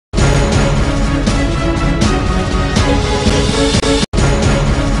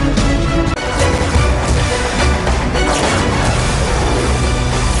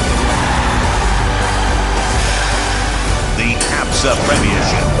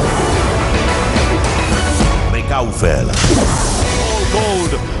kaofela.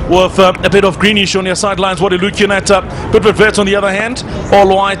 Gold with a bit of greenish on your sidelines. What you're looking at, Bidvest Wits on the other hand,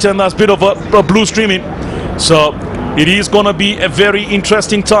 all white, and there's a bit of a blue streaming. So it is going to be a very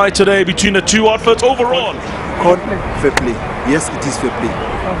interesting tie today between the two outfits overall. Fair play. Yes, it is fair play.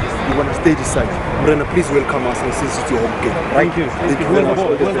 You want to stay this side. Brenda, please welcome us and since it's your home game. Right? Thank you. Thank you very much.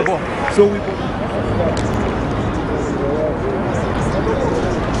 Where's the ball? So we.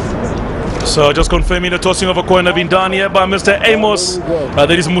 So just confirming the tossing of a coin have been done here by Mr. Amos.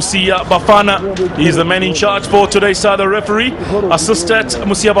 That is Musia Bafana. He's the man in charge for today's side. The referee assisted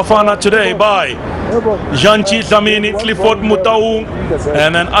Musia Bafana today by Janchi Dlamini, Clifford Mutaung,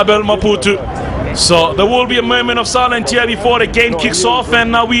 and then Abel Maputu. So there will be a moment of silence here before the game kicks off, and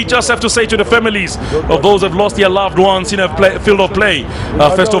now we just have to say to the families of those who have lost their loved ones in a field of play.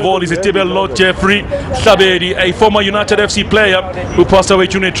 First of all is Tibel Lord Jeffrey Tabedi, a former United FC player who passed away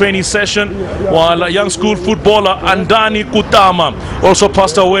during a training session, while a young school footballer Andani Kutama also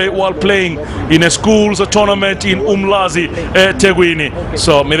passed away while playing in a school's tournament in Umlazi, Tegwini.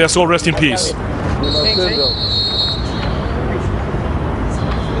 So may their soul rest in peace.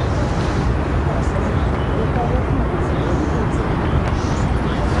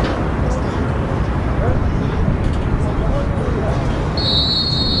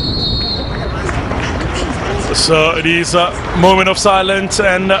 So it is a moment of silence,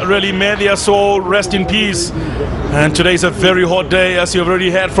 and really may their soul rest in peace. And today is a very hot day, as you've already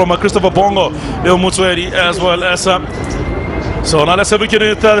heard from Christopher Bongo, Leo Mutswedi, as well as so now let's have a look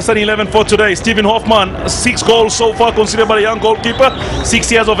at the starting 11 for today. Stephen Hoffman, 6 goals so far, considered by a young goalkeeper,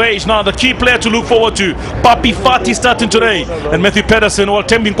 6 years of age. Now the key player to look forward to, Papi Fati starting today, and Matthew Pattison or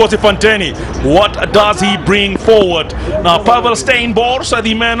Tembin Nkosinathi. What does he bring forward? Now Pavel Steinbors,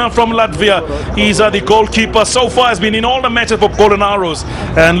 the man from Latvia, he's the goalkeeper. So far has been in all the matches for Golden Arrows,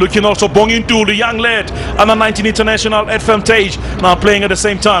 and looking also Bongintu, the young lad, under 19 international at Femtage, now playing at the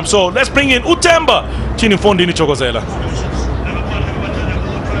same time. So let's bring in Utemba Chinifondi Nichokozela.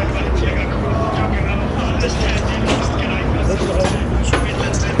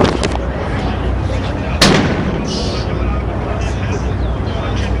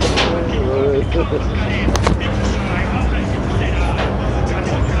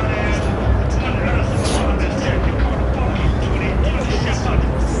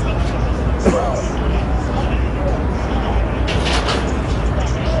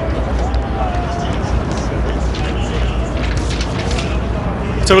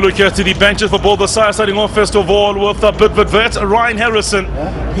 So we look here to the benches for both the sides, starting off first of all with the Bidvest Wits, Ryan Harrison.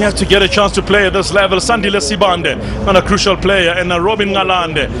 He has to get a chance to play at this level. Sandile Sibande, and a crucial player, and Robin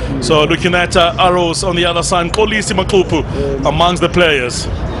Ngalande. So looking at Arrows on the other side, Kolisi Makupu amongst the players.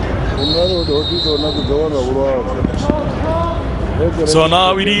 So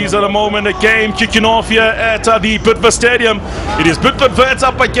now it is at the moment the game kicking off here at the Bidvest Stadium. It is Bidvest Wits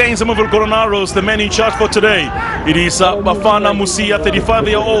up against Lamontville Golden Arrows, the man in charge for today. It is Bafana Musia,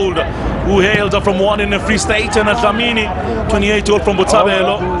 35-year-old, who hailed from one in the Free State, and Dlamini, 28-year-old from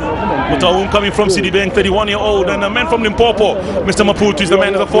Botshabelo. Mutaung coming from Citibank, 31-year-old, and a man from Limpopo, Mr. Maputu, is the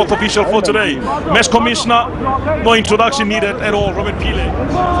man, the 4th official for today. Mesh Commissioner, no introduction needed at all, Robert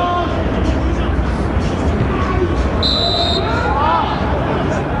Pile.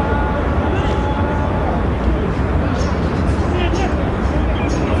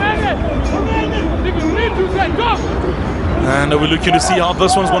 And we're looking to see how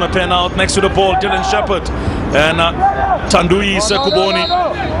this one's going to pan out. Next to the ball, Dillon Sheppard and Tandui Sekuboni,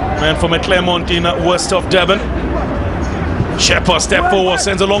 man from Claremont in west of Devon. Sheppard step forward,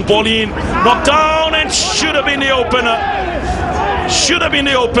 sends a long ball in, knocked down, and should have been the opener. Should have been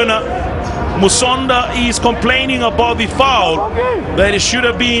the opener. Musonda is complaining about the foul, that it should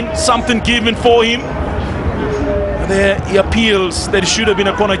have been something given for him. There he appeals that it should have been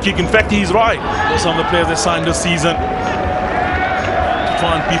a corner kick. In fact, he's right. Some of the players they signed this season to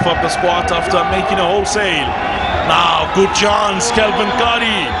try and beef up the squad after making a wholesale. Now, good chance, Calvin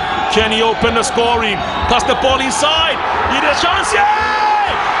Kadi. Can he open the scoring? Cast the ball inside. He has a chance, yeah!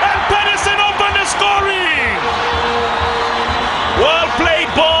 And Pattison opened the scoring. Well played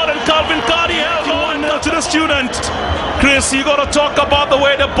ball, and Calvin Kadi held on to the student. Chris, you got to talk about the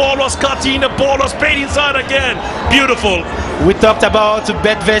way the ball was cutting, the ball was paid inside again. Beautiful. We talked about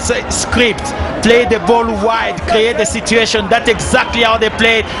Bidvest script. Play the ball wide, create the situation. That's exactly how they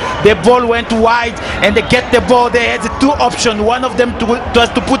played. The ball went wide and they get the ball. They had 2 options. One of them was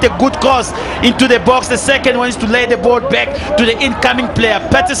to put a good cross into the box. The second one is to lay the ball back to the incoming player,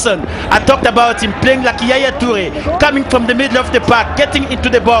 Pattison. I talked about him playing like Yaya Toure, coming from the middle of the park, getting into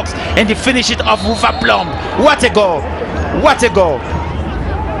the box, and he finished it off with a plumb. What a goal! What a goal!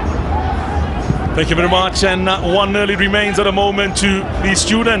 Thank you very much. And 1-0 remains at the moment to the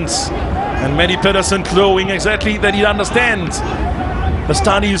students. And Matthew Pattison throwing exactly that he understands the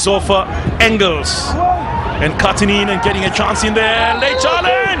studies of angles and cutting in and getting a chance in there. Late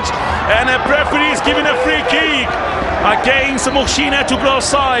challenge, and a referee is giving a free kick against Nkosinathi Ogle's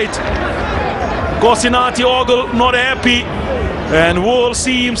side. Nkosinathi Ogle not happy and will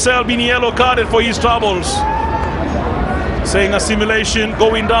see himself being yellow carded for his troubles. Saying a simulation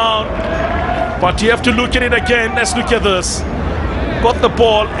going down, but you have to look at it again. Let's look at this. Got the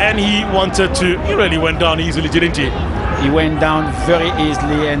ball and he wanted to, he really went down easily, didn't he? He went down very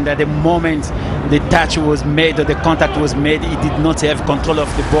easily, and at the moment the touch was made or the contact was made, he did not have control of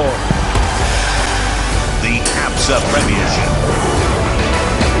the ball. The Absa Premiership.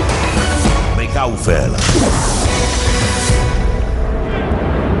 Lamontville.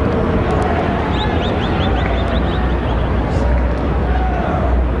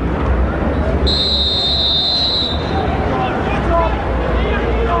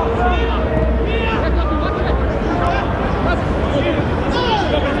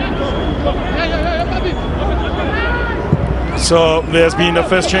 So there's been the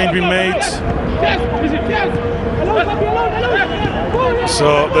first change being made.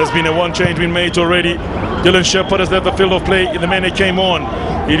 So there's been a one change being made already. Dillon Sheppard has left the field of play. The man that came on,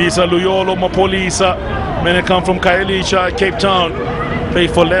 it is Luyolo Mapolisa, man that come from Kailicha, Cape Town,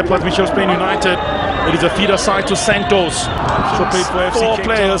 played for Leopards, Mitchell's Plain United. It is a feeder side to Santos, so played for FC Cape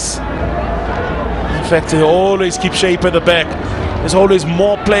players. In fact, they always keep shape at the back. There's always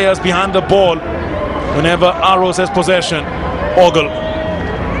more players behind the ball whenever Arrows has possession. Ogle,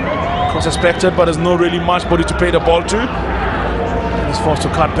 cross expected, but there's not really much body to play the ball to. He's forced to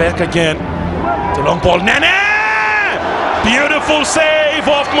cut back again. The long ball, Nene! Beautiful save,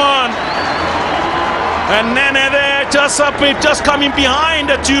 Hoffman. And Nene there, just coming behind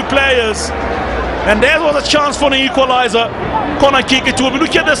the two players. And there was a chance for an equalizer. Corner kick it to him.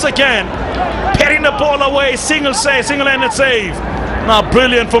 Look at this again. Petting the ball away, single-handed save. Now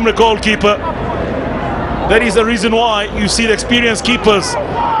brilliant from the goalkeeper. That is the reason why you see the experienced keepers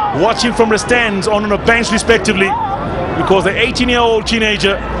watching from the stands on the bench respectively, because the 18-year-old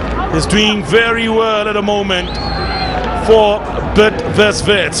teenager is doing very well at the moment for Bidvest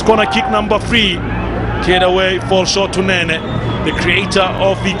Wits. Corner kick number 3, cleared away, falls short to Nene, the creator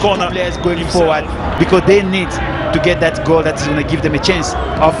of the corner. Players going forward because they need to get that goal that's going to give them a chance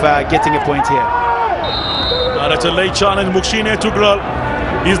of getting a point here. Now that's a late challenge. Nkosinathi Ogle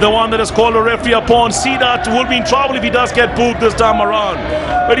is the one that has called a referee upon. Sidat will be in trouble if he does get booked this time around.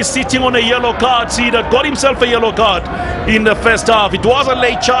 But he's sitting on a yellow card. Sidat got himself a yellow card in the first half. It was a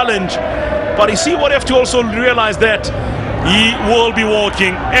late challenge, but you see what you have to also realize that he will be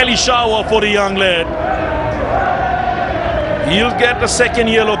walking. Early shower for the young lad. He'll get the second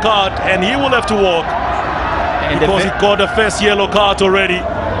yellow card and he will have to walk because he got the first yellow card already.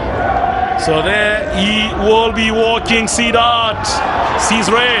 So there he will be walking. Sidat sees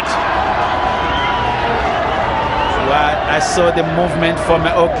red. Well, I saw the movement from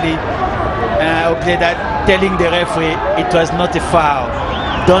Ogle that telling the referee it was not a foul.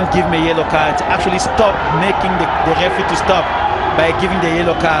 Don't give me a yellow card. Actually stop making the referee to stop by giving the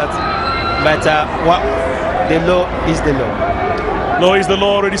yellow card. But the law is the law. Law is the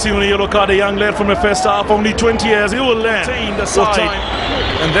law. Already seen a yellow card. A young lad from the first half, only 20 years. He will learn the side.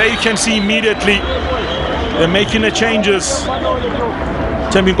 And there you can see immediately they're making the changes.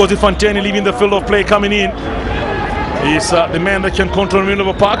 Champion Nkosinathi leaving the field of play, coming in. He's the man that can control the middle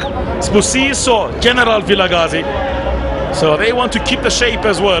of a park. Spusiso, General Vilagazi. So they want to keep the shape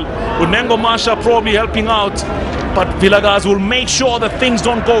as well. With Nengo Masha probably helping out, but Vilagazi will make sure that things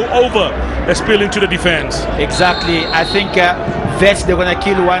don't go over and spill into the defense. Exactly. I think Vets, they're going to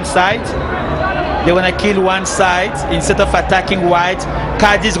kill one side. They're going to kill one side instead of attacking wide.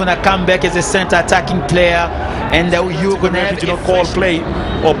 Kadi is going to come back as a center attacking player, and you're going to have to call play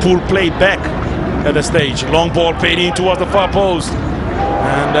or pull play back at the stage. Long ball played in towards the far post,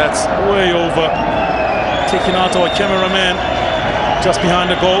 and that's way over. Taking out our cameraman just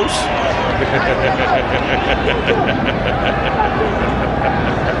behind the goals.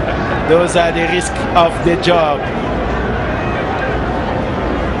 Those are the risks of the job.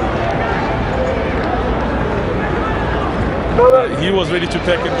 He was ready to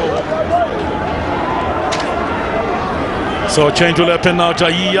pack and go. So change will happen now.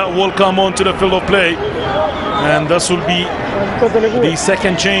 Jaiya will come on to the field of play, and this will be the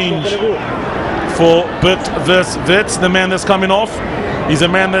second change for Bidvest Wits. The man that's coming off is a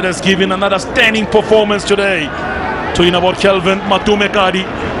man that has given another standing performance today. Talking about Calvin Kadi.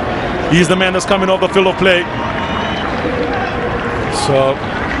 He's the man that's coming off the field of play. So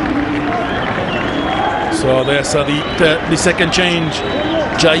So there's the second change.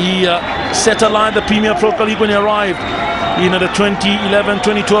 Jaiya set aligned the Premier Pro League when he arrived in the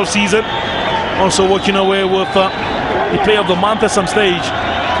 2011-2012 season. Also working away with the Player of the Month at some stage.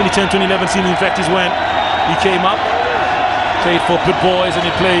 2010-2011 season, in fact, is when he came up. Played for Bid Boys and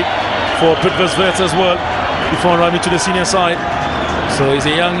he played for Bidvest Wits as well before arriving to the senior side. So he's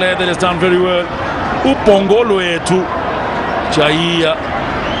a young lad that has done very well. Upongolwe to Jaiya,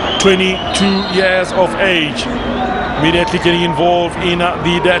 22 years of age. Immediately getting involved in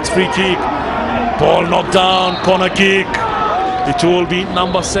that's free kick. Ball knocked down, corner kick. It will be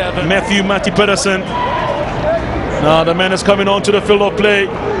number 7, Matthew Pattison. Now the man is coming on to the field of play.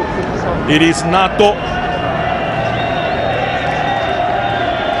 It is Nato.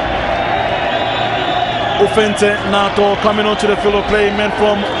 Offense Nato coming on to the field of play. Man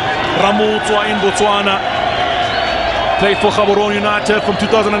from Lamontville in Botswana. Played for Gaborone United from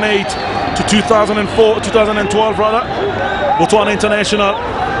 2008 to 2012 rather. Botswana International.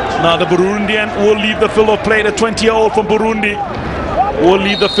 Now the Burundian will leave the field of play. The 20-year-old from Burundi will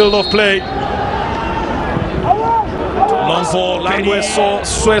leave the field of play. Long ball, Langwe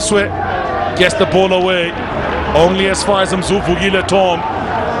Sweswe gets the ball away. Only as far as Mzuvugile Tom.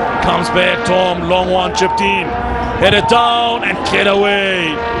 Comes back, Tom, long one, chipped in. Headed down and get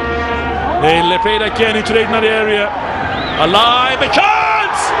away. They played again into the area. Alive, a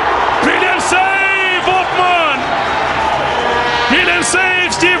chance! Brilliant save, Hoffman! Brilliant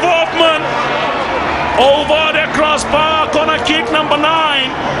save, Steve Hoffman! Over the crossbar, corner kick number 9.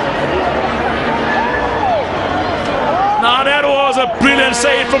 Now that was a brilliant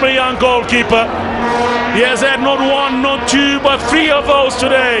save from a young goalkeeper. He has had not 1, not 2, but 3 of those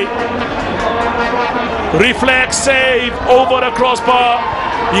today. Reflex save over the crossbar.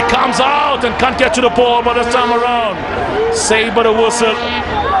 He comes out and can't get to the ball, but this time around, saved by the whistle.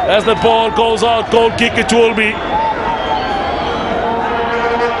 As the ball goes out, goal kick it will be.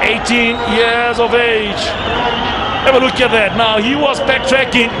 18 years of age. Have a look at that. Now he was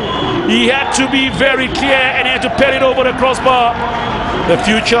backtracking. He had to be very clear and he had to pet it over the crossbar. The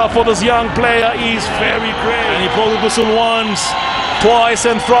future for this young player is very great. And he pulled the whistle once, twice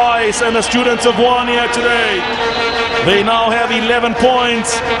and thrice, and the students have won here today. They now have 11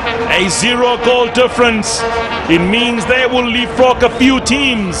 points, a 0-goal difference. It means they will leapfrog a few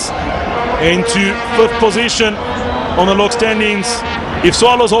teams into 5th position on the log standings. If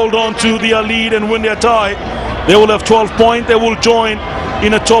Swallows hold on to their lead and win their tie, they will have 12 points. They will join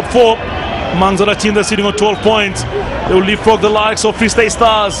in the top 4. Amongst other teams, they're sitting on 12 points. They will leapfrog the likes of Free State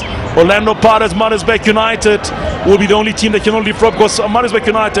Stars, Orlando Pirates, Maritzburg United will be the only team that cannot leapfrog because Maritzburg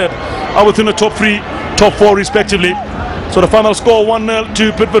United are within the top 3, top 4 respectively. So the final score 1-0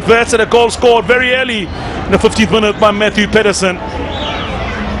 to Bidvest Wits, and a goal scored very early in the 15th minute by Matthew Pattison.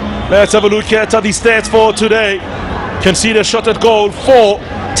 Let's have a look at the stats for today. Conceded a shot at goal, 4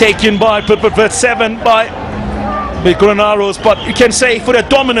 taken by Bidvest Wits, 7 by the Golden Arrows, but you can say for their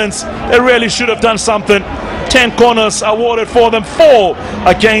dominance they really should have done something. 10 corners awarded for them, 4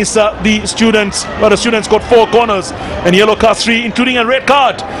 against the students, but the students got 4 corners and yellow cards 3, including a red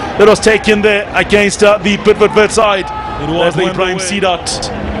card that was taken there against the Bidvest Wits side. It was the Ibrahim Sidat.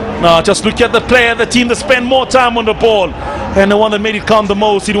 Now just look at the player, the team that spent more time on the ball, and the one that made it count the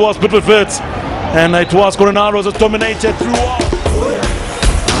most, it was Bidvest Wits, and it was Golden Arrows that dominated throughout.